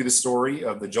told you the story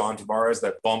of the John Tavares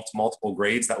that bumped multiple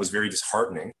grades. That was very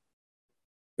disheartening,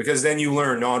 because then you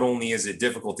learn not only is it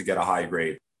difficult to get a high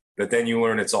grade, but then you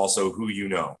learn it's also who you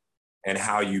know and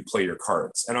how you play your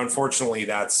cards. And unfortunately,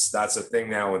 that's a thing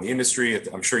now in the industry.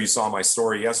 I'm sure you saw my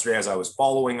story yesterday as I was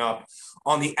following up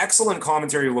on the excellent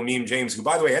commentary of Lamim James, who,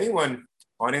 by the way, anyone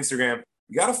on Instagram,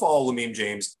 you got to follow Lamim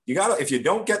James. If you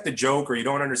don't get the joke or you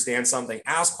don't understand something,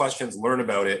 ask questions, learn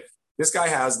about it. This guy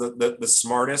has the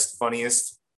smartest,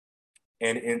 funniest,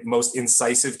 and most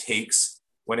incisive takes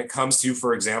when it comes to,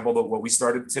 for example, what we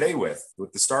started today with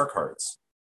the star cards.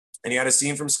 And he had a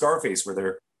scene from Scarface where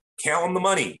they're counting the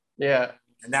money. Yeah.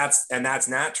 And that's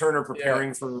Nat Turner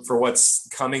preparing for what's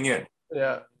coming in.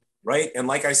 Yeah. Right. And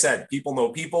like I said, people know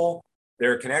people,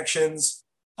 there are connections.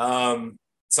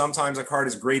 Sometimes a card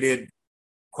is graded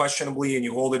questionably and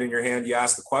you hold it in your hand, you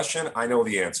ask the question, I know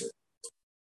the answer.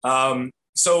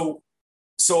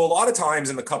 So a lot of times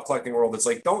in the cup collecting world, it's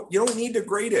like, you don't need to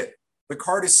grade it. The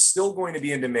card is still going to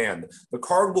be in demand. The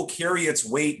card will carry its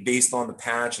weight based on the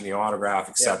patch and the autograph,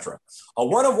 etc. Yeah. A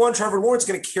 1-of-1 Trevor Lawrence is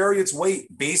going to carry its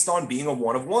weight based on being a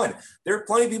 1-of-1. There are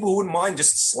plenty of people who wouldn't mind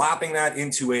just slapping that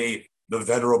into the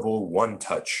venerable one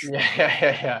touch.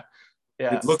 Yeah.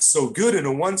 It looks so good in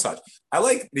a one touch. I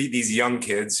like these young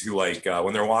kids who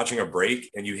when they're watching a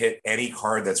break and you hit any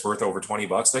card that's worth over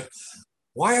 $20, like,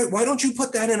 why don't you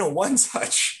put that in a one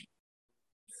touch?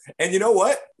 And you know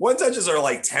what? One touches are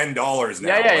like $10 now.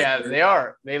 Yeah. They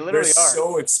are. They literally are.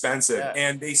 So expensive,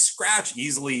 and they scratch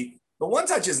easily. The one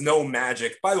touch is no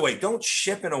magic. By the way, don't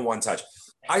ship in a one touch.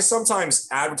 I sometimes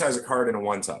advertise a card in a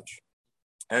one touch,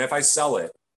 and if I sell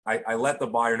it, I let the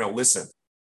buyer know, listen,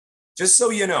 just so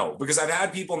you know, because I've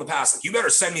had people in the past like, you better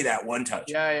send me that one touch.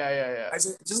 Yeah. I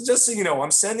said, just so you know,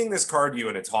 I'm sending this card to you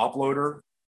in a top loader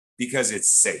because it's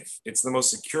safe. It's the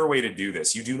most secure way to do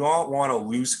this. You do not want a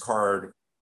loose card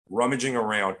rummaging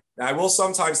around. Now, I will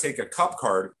sometimes take a cup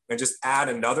card and just add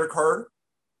another card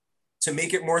to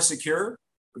make it more secure,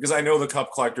 because I know the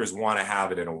cup collectors want to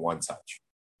have it in a one touch.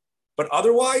 But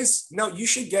otherwise, no, you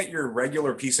should get your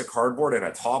regular piece of cardboard in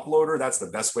a top loader. That's the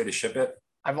best way to ship it.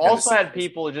 I've also had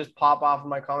people just pop off in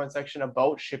my comment section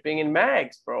about shipping in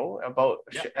mags, bro.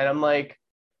 And I'm like,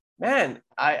 man,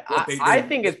 I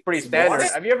think it's pretty standard.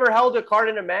 Have you ever held a card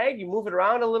in a mag? You move it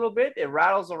around a little bit, it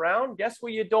rattles around. Guess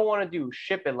what you don't want to do?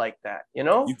 Ship it like that, you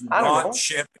know? You do not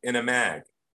ship in a mag.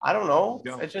 I don't know.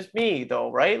 It's just me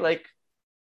though, right? Like,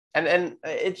 and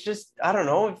it's just, I don't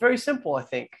know. It's very simple, I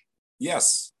think.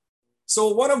 Yes.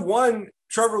 So 1-of-1,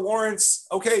 Trevor Lawrence.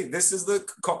 Okay, this is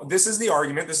the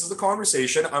argument. This is the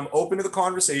conversation. I'm open to the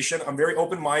conversation. I'm very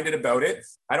open-minded about it.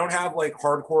 I don't have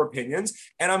hardcore opinions,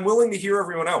 and I'm willing to hear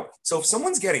everyone out. So if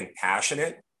someone's getting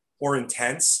passionate or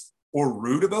intense or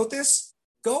rude about this,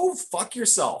 go fuck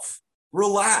yourself.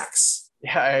 Relax.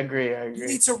 Yeah, I agree. You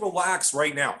need to relax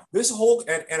right now. This whole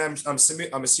and I'm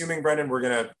assuming, Brendan, we're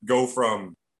gonna go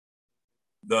from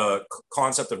the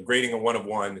concept of grading a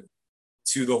 1-of-1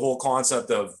 to the whole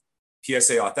concept of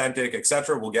PSA authentic,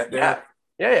 etc. We'll get there.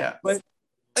 Yeah. But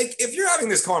if you're having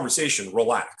this conversation,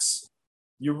 relax.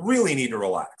 you really need to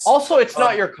relax. Also, it's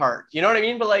not your card. You know what I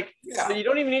mean? But like, Yeah. so you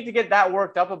don't even need to get that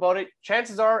worked up about it.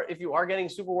 Chances are, if you are getting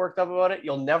super worked up about it,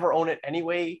 you'll never own it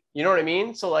anyway. You know what I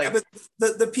mean? So like,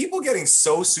 but the people getting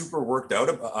so super worked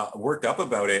up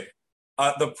about it.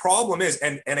 The problem is,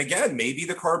 and again, maybe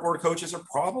the cardboard coaches are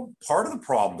part of the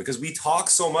problem, because we talk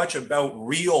so much about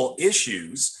real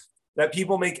issues that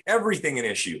people make everything an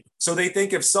issue. So they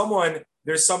think if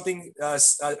there's something, a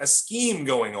scheme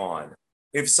going on,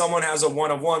 if someone has a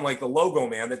 1-of-1 like the logo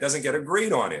man that doesn't get a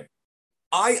grade on it.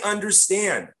 I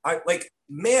understand.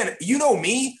 Man, you know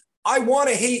me, I want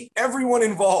to hate everyone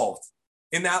involved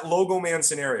in that logo man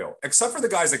scenario, except for the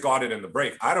guys that got it in the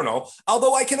break. I don't know.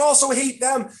 Although I can also hate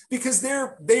them because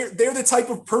they're the type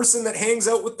of person that hangs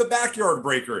out with the backyard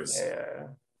breakers. Yeah.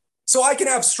 So I can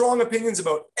have strong opinions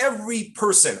about every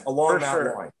person along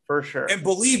that line. For sure. And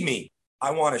believe me,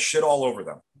 I want to shit all over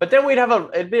them. But then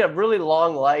it'd be a really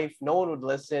long life. No one would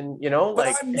listen, you know.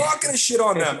 But I'm not going to shit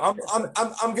on them.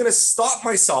 I'm going to stop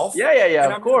myself. Yeah.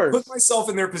 And Of course. Put myself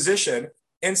in their position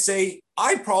and say,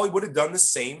 I probably would have done the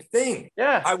same thing.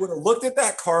 Yeah. I would have looked at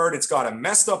that card. It's got a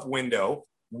messed up window.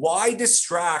 Why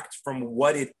distract from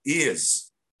what it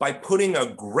is by putting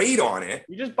a grade on it?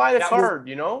 You just buy the card,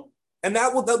 you know? And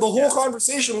the whole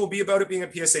conversation will be about it being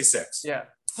a PSA 6. Yeah.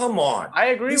 Come on. I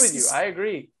agree with you. I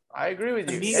agree with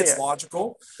you. To me, it's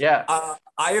logical. Yeah.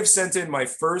 I have sent in my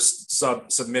first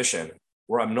submission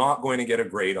where I'm not going to get a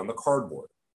grade on the cardboard.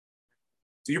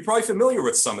 So you're probably familiar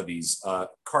with some of these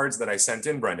cards that I sent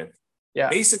in, Brendan. Yeah.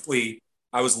 Basically,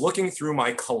 I was looking through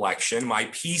my collection, my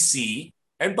PC.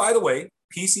 And by the way,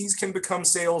 PCs can become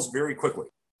sales very quickly.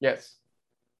 Yes.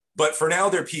 But for now,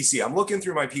 they're PC. I'm looking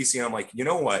through my PC and I'm like, you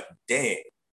know what? Dang.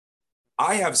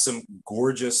 I have some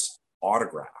gorgeous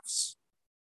autographs.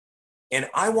 And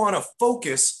I want to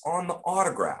focus on the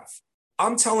autograph.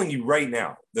 I'm telling you right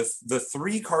now, the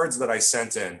 3 cards that I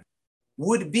sent in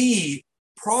would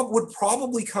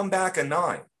probably come back a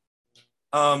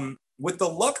 9. With the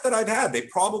luck that I've had, they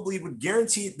probably would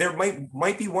guarantee there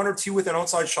might be 1 or 2 with an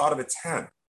outside shot of a 10.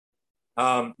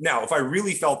 Now, if I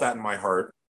really felt that in my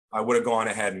heart, I would have gone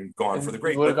ahead and gone for the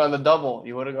grade. You would have gone the double.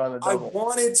 I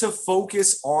wanted to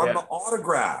focus on the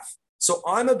autograph. So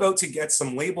I'm about to get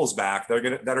some labels back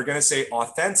that are gonna say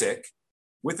authentic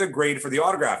with a grade for the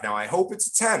autograph. Now I hope it's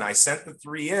a 10. I sent the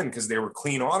 3 in because they were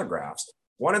clean autographs.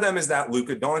 One of them is that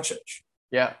Luka Doncic.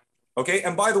 Yeah. Okay.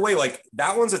 And by the way, like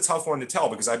that one's a tough one to tell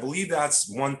because I believe that's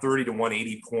 130 to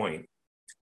 180 point.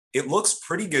 It looks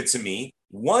pretty good to me.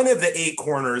 One of the 8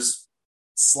 corners,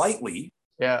 slightly.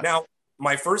 Yeah. Now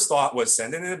my first thought was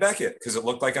send it in a Beckett because it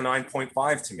looked like a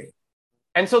 9.5 to me.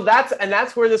 And so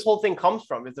that's where this whole thing comes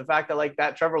from. It's the fact that like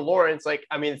that Trevor Lawrence, like,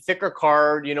 I mean, thicker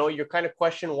card, you know, you're kind of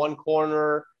question one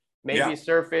corner, maybe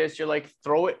surface. You're like,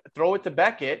 throw it to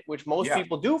Beckett, which most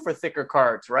people do for thicker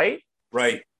cards, right?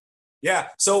 Right. Yeah.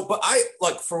 So,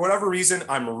 but for whatever reason,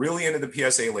 I'm really into the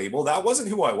PSA label. That wasn't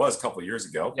who I was a couple of years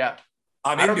ago. Yeah.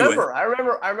 I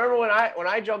remember when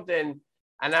I jumped in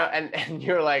and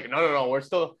you're like, no, we're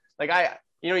still like,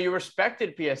 you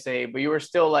respected PSA, but you were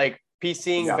still like,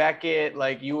 PCing Beckett,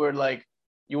 like you were like,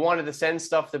 you wanted to send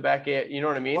stuff to Beckett. You know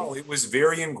what I mean? Well, it was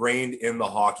very ingrained in the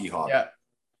hockey hobby.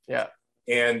 Yeah.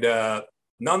 And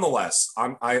nonetheless,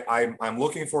 I'm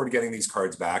looking forward to getting these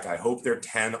cards back. I hope they're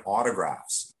 10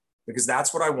 autographs because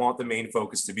that's what I want the main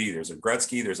focus to be. There's a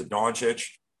Gretzky, there's a Doncic,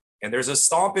 and there's a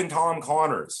stomping Tom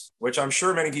Connors, which I'm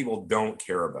sure many people don't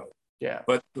care about. Yeah.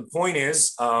 But the point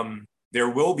is, there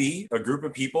will be a group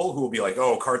of people who will be like,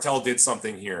 oh, Cartel did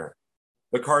something here.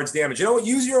 The card's damaged. You know what?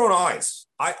 Use your own eyes.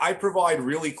 I provide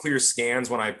really clear scans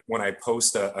when I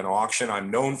post an auction.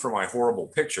 I'm known for my horrible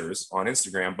pictures on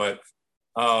Instagram, but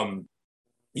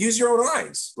use your own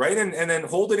eyes, right? And then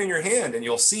hold it in your hand and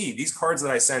you'll see these cards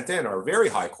that I sent in are very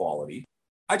high quality.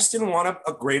 I just didn't want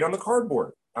a grade on the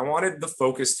cardboard. I wanted the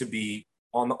focus to be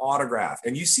on the autograph.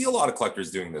 And you see a lot of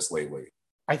collectors doing this lately.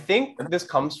 I think this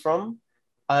comes from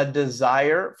a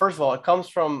desire. First of all, it comes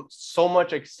from so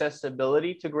much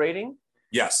accessibility to grading.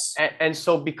 Yes. And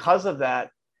so because of that,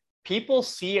 people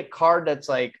see a card that's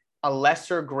like a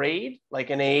lesser grade, like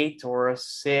an 8 or a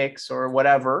 6 or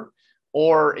whatever,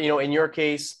 or, you know, in your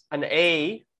case, an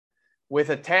A with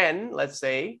a 10, let's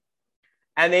say,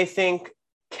 and they think,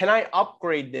 can I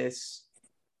upgrade this,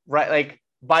 right? Like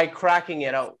by cracking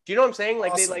it out. Do you know what I'm saying?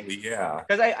 Like Possibly, they like, yeah.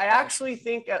 Because I actually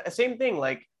think same thing.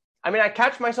 Like, I mean, I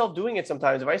catch myself doing it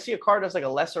sometimes. If I see a card that's like a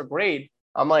lesser grade,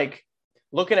 I'm like,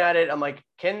 looking at it, I'm like,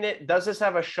 does this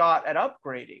have a shot at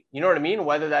upgrading? You know what I mean?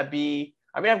 Whether that be,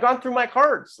 I mean, I've gone through my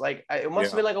cards, like it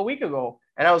must have been like a week ago.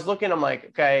 And I was looking, I'm like,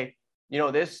 okay, you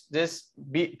know, this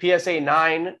PSA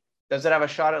 9, does it have a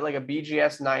shot at like a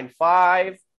BGS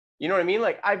 9.5? You know what I mean?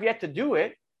 Like I've yet to do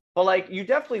it, but like you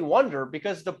definitely wonder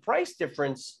because the price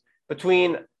difference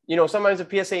between, you know, sometimes a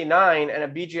PSA 9 and a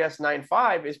BGS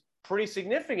 9.5 is pretty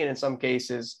significant in some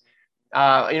cases.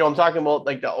 You know, I'm talking about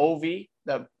like the OV,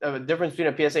 the difference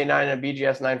between a PSA 9 and a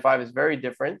BGS 9.5 is very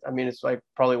different. I mean, it's like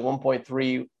probably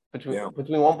 1.3 between 1.3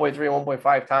 and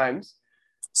 1.5 times.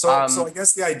 So I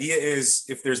guess the idea is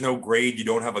if there's no grade, you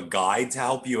don't have a guide to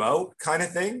help you out, kind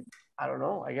of thing. I don't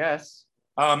know. I guess.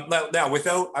 Now,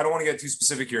 without, I don't want to get too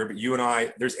specific here, but you and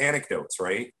I, there's anecdotes,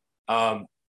 right?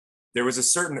 There was a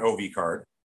certain OV card.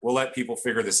 We'll let people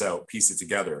figure this out, piece it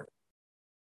together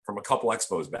from a couple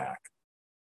expos back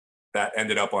that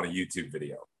ended up on a YouTube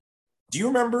video. Do you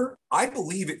remember? I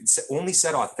believe it only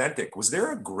said authentic. Was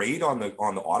there a grade on the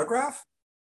autograph?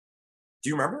 Do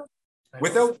you remember?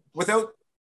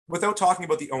 Without talking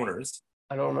about the owners.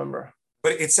 I don't remember.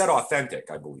 But it said authentic,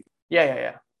 I believe.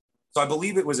 Yeah. So I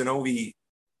believe it was an OV.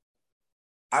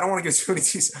 I don't want to give too many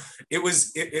details.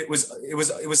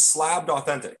 It was slabbed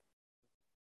authentic.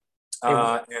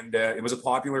 And it was a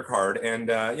popular card. And,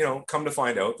 you know, come to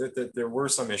find out that there were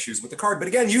some issues with the card. But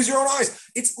again, use your own eyes.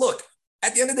 Look,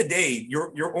 at the end of the day,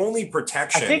 your only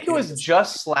protection. I think it was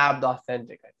just slabbed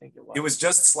authentic. I think it was. It was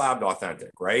just slabbed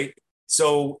authentic, right?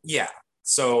 So, yeah.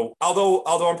 So,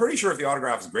 although I'm pretty sure if the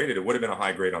autograph is graded, it would have been a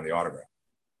high grade on the autograph.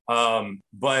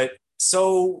 But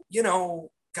so, you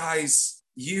know, guys,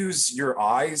 use your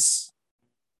eyes,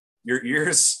 your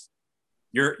ears,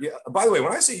 by the way,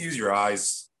 when I say use your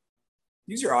eyes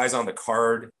on the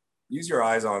card, use your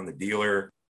eyes on the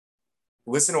dealer,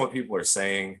 listen to what people are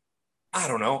saying. I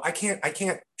don't know. I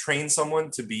can't train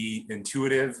someone to be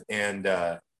intuitive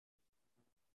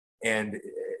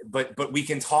but we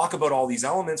can talk about all these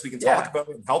elements. We can talk about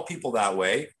it and help people that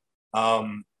way.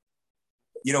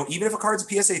 You know, even if a card's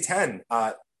a PSA 10,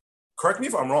 correct me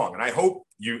if I'm wrong, and I hope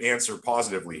you answer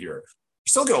positively here. You're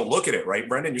still going to look at it, right,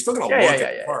 Brendan? You're still going to look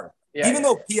at the card. Even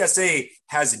though PSA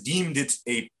has deemed it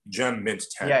a gem mint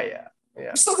 10. Yeah.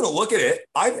 You're still going to look at it.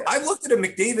 I've looked at a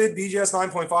McDavid BGS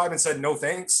 9.5 and said, no,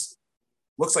 thanks.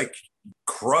 Looks like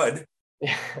crud.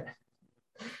 Yeah.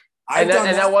 And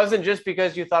that wasn't just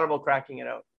because you thought about cracking it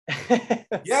out.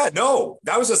 Yeah, no,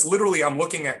 that was just literally, I'm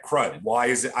looking at crud. Why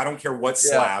is it? I don't care what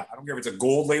slab. I don't care if it's a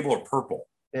gold label or purple.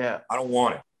 Yeah. I don't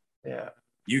want it. Yeah.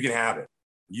 You can have it.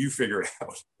 You figure it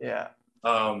out. Yeah.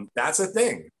 That's a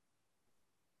thing.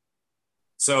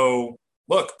 So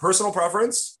look, personal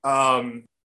preference,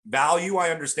 value, I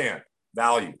understand.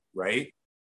 Value, right?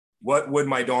 What would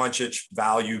my Doncic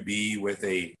value be with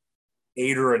a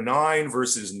 8 or a 9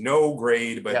 versus no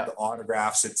grade, but the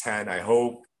autograph's a 10, I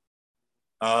hope.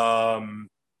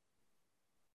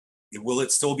 Will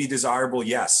it still be desirable?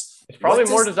 Yes. It's probably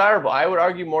more desirable. I would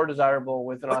argue more desirable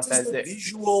with an authentic. What does the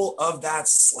visual of that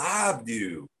slab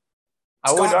do?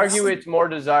 I would argue it's more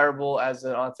desirable as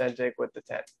an authentic with the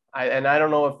 10. I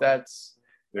don't know if that's,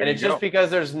 and it's just because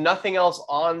there's nothing else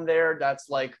on there that's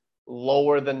like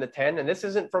lower than the 10. And this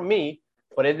isn't from me,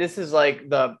 but this is like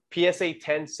the PSA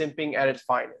 10 simping at its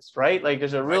finest, right? Like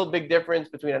there's a real big difference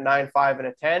between a 9.5 and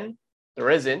a 10. There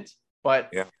isn't,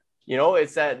 but you know,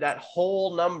 it's that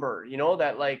whole number, you know,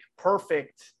 that like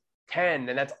perfect 10.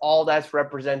 And that's all that's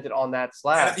represented on that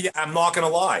slab. I'm not going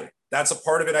to lie. That's a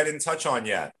part of it I didn't touch on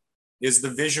yet, is the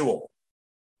visual.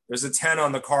 There's a 10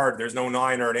 on the card. There's no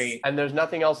 9 or an 8. And there's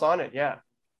nothing else on it. Yeah.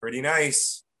 Pretty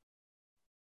nice.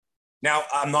 Now,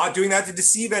 I'm not doing that to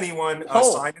deceive anyone.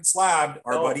 Signed and slabbed,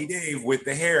 our buddy Dave with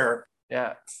the hair,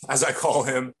 as I call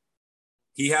him.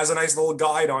 He has a nice little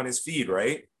guide on his feed,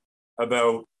 right?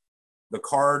 About the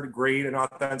card grade and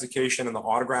authentication and the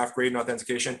autograph grade and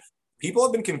authentication. People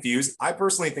have been confused. I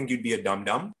personally think you'd be a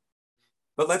dum-dum.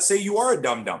 But let's say you are a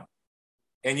dum-dum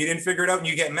and you didn't figure it out and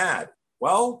you get mad.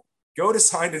 Well, go to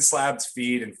Signed and Slabbed's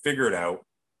feed and figure it out.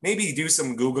 Maybe do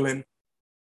some Googling.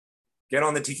 Get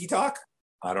on the Tiki Talk.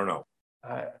 I don't know.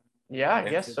 Yeah, I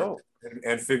guess so.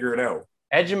 And figure it out.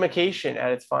 Edumacation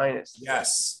at its finest.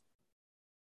 Yes.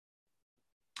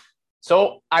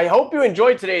 So I hope you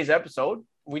enjoyed today's episode.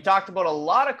 We talked about a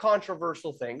lot of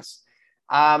controversial things.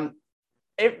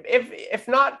 If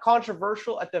not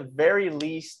controversial, at the very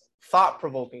least,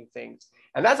 thought-provoking things.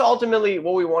 And that's ultimately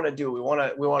what we want to do. We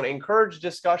want to encourage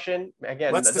discussion.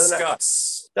 Again, let's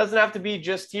discuss. Doesn't have to be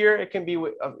just here. It can be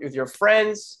with your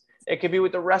friends. It could be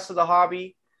with the rest of the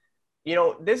hobby. You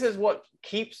know, this is what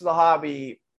keeps the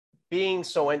hobby being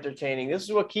so entertaining. This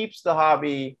is what keeps the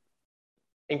hobby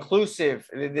inclusive.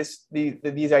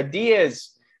 These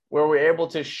ideas where we're able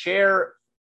to share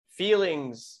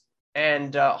feelings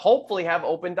and hopefully have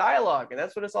open dialogue. And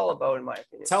that's what it's all about, in my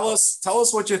opinion. Tell us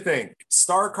what you think.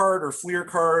 Star card or Fleer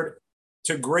card,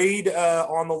 to grade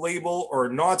on the label or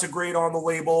not to grade on the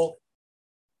label?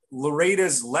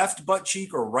 Lareda's left butt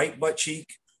cheek or right butt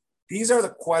cheek? These are the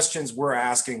questions we're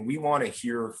asking. We want to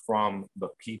hear from the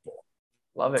people.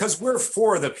 Love it. Because we're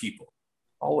for the people.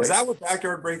 Always. Is that what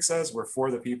Backyard Break says? We're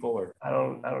for the people, or I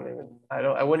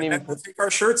wouldn't even we'll take our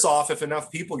shirts off if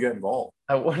enough people get involved.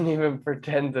 I wouldn't even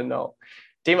pretend to know.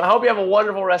 Team, I hope you have a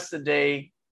wonderful rest of the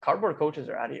day. Cardboard coaches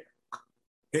are out of here.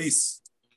 Peace.